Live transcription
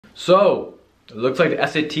So, it looks like the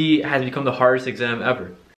SAT has become the hardest exam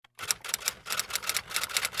ever.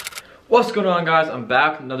 What's going on, guys? I'm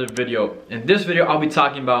back with another video. In this video, I'll be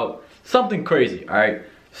talking about something crazy, alright?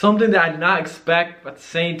 Something that I did not expect, but at the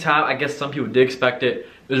same time, I guess some people did expect it.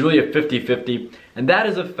 It was really a 50-50. And that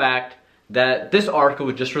is the fact that this article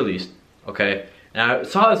was just released, okay? And I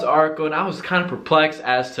saw this article and I was kind of perplexed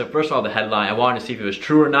as to, first of all, the headline. I wanted to see if it was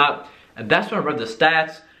true or not. And that's when I read the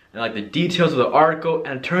stats and like the details of the article,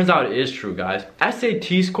 and it turns out it is true, guys.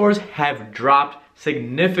 SAT scores have dropped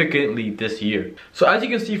significantly this year. So as you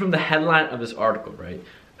can see from the headline of this article, right?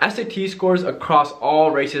 SAT scores across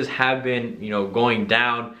all races have been, going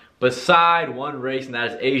down, beside one race, and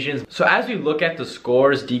that is Asians. So as we look at the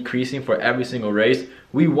scores decreasing for every single race,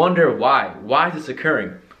 we wonder why. Why is this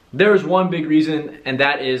occurring? There is one big reason, and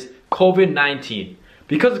that is COVID-19.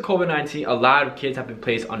 Because of COVID-19, a lot of kids have been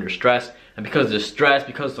placed under stress, and because of the stress,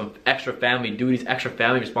 because of some extra family duties, extra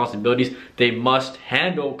family responsibilities, they must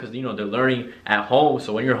handle, because they're learning at home.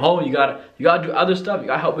 So when you're home, you gotta do other stuff. You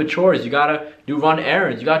gotta help with chores. You gotta run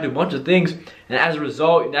errands. You gotta do a bunch of things, and as a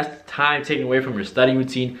result, that's time taken away from your study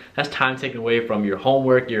routine. That's time taken away from your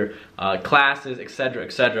homework, your classes, etc.,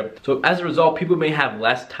 etc. So as a result, people may have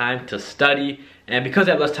less time to study, and because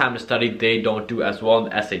they have less time to study, they don't do as well in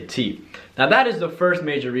the SAT. Now that is the first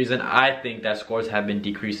major reason I think that scores have been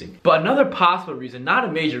decreasing. But another possible reason, not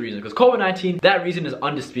a major reason, because COVID-19, that reason is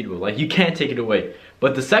undisputable. Like, you can't take it away.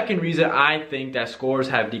 But the second reason I think that scores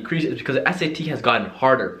have decreased is because the SAT has gotten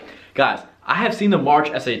harder. Guys, I have seen the March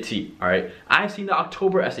SAT, alright? I have seen the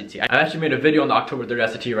October SAT. I actually made a video on the October 3rd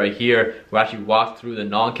SAT right here, where I actually walked through the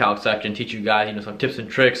non-calc section, teach you guys, some tips and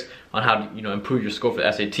tricks on how to, improve your score for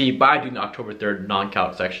the SAT by doing the October 3rd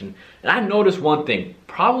non-calc section. And I noticed one thing.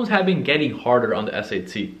 Problems have been getting harder on the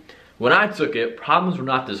SAT. When I took it, problems were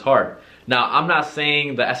not this hard. Now, I'm not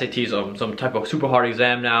saying the SAT is some type of super hard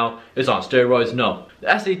exam now. It's on steroids, no.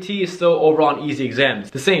 The SAT is still overall an easy exam.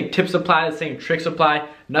 The same tips apply, the same tricks apply.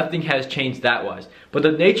 Nothing has changed that wise. But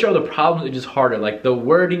the nature of the problems is just harder. Like, the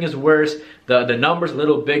wording is worse, the numbers a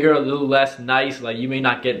little bigger, a little less nice. Like, you may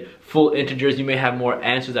not get full integers, you may have more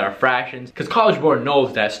answers that are fractions. Because College Board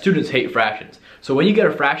knows that students hate fractions. So when you get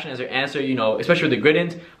a fraction as your answer, especially with the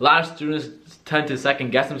grid-ins, a lot of students tend to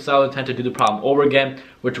second guess themselves and tend to do the problem over again,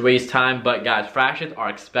 which wastes time. But guys, fractions are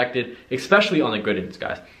expected, especially on the grid-ins,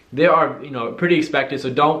 guys. They are, pretty expected, so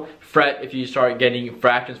don't fret if you start getting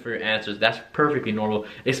fractions for your answers. That's perfectly normal,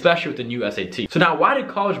 especially with the new SAT. So now, why did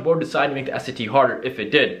College Board decide to make the SAT harder if it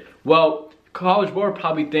did? Well, College Board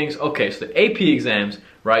probably thinks, okay, so the AP exams,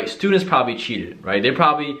 right, students probably cheated, right? They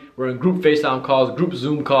probably were in group FaceTime calls, group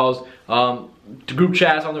Zoom calls, group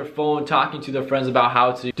chats on their phone, talking to their friends about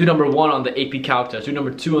how to do number 1 on the AP Calc test, do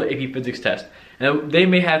number 2 on the AP Physics test. And they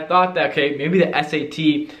may have thought that, okay, maybe the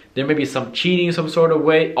SAT, there may be some cheating in some sort of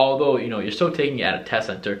way, although, you're still taking it at a test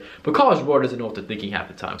center. But College Board doesn't know what they're thinking half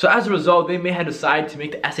the time. So as a result, they may have decided to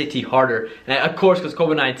make the SAT harder. And of course, because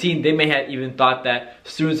COVID-19, they may have even thought that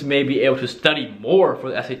students may be able to study more for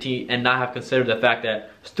the SAT and not have considered the fact that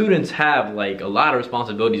students have like a lot of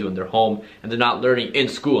responsibilities when they're home and they're not learning in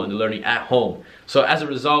school and they're learning at home. So as a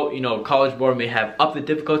result, College Board may have upped the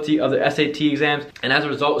difficulty of the SAT exams, and as a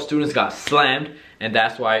result, students got slammed, and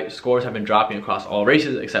that's why scores have been dropping across all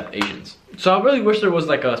races except Asians. So I really wish there was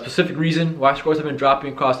like a specific reason why scores have been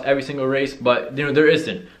dropping across every single race, but there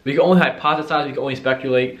isn't. We can only hypothesize, we can only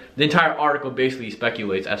speculate. The entire article basically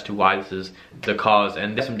speculates as to why this is the cause,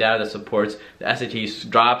 and there's some data that supports the SAT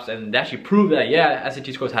drops, and they actually prove that, yeah,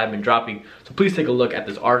 SAT scores have been dropping. So please take a look at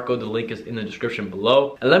this article. The link is in the description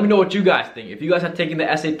below. And let me know what you guys think. If you guys have taken the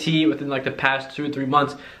SAT within like the past 2 or 3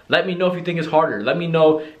 months, let me know if you think it's harder. Let me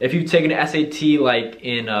know if you've taken the SAT like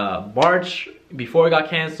in March, before it got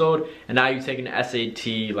canceled, and now you've taken the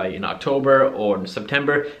SAT like in October or in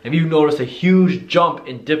September, and you've noticed a huge jump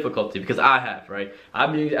in difficulty, because I have, right?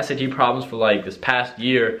 I've been doing SAT problems for like this past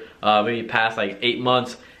year, maybe past like 8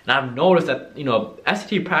 months, and I've noticed that,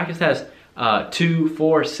 SAT practice has 2,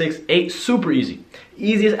 4, 6, 8, super easy.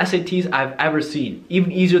 Easiest SATs I've ever seen,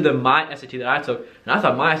 even easier than my SAT that I took, and I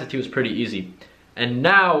thought my SAT was pretty easy. And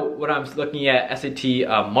now when I'm looking at SAT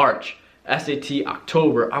March, SAT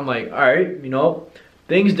October, I'm like, alright,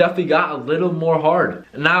 things definitely got a little more hard.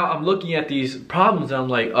 And now I'm looking at these problems and I'm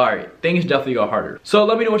like, alright, things definitely got harder. So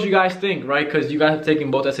let me know what you guys think, right? Because you guys have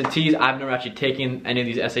taken both SATs. I've never actually taken any of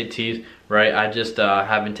these SATs, right? I just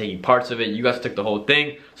have been taking parts of it. You guys took the whole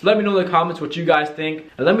thing. So let me know in the comments what you guys think.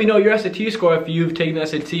 And let me know your SAT score if you've taken the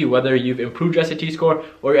SAT, whether you've improved your SAT score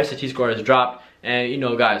or your SAT score has dropped. And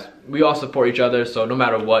guys, we all support each other, so no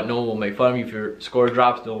matter what, no one will make fun of you if your score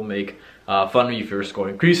drops. No one will make fun of you for your score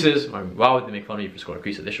increases. I mean, why would they make fun of you for score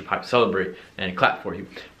increases? They should probably celebrate and clap for you.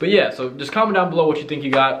 But yeah, so just comment down below what you think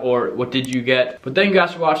you got or what did you get. But thank you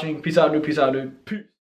guys for watching. Peace out, dude. Peace out, dude. Peace.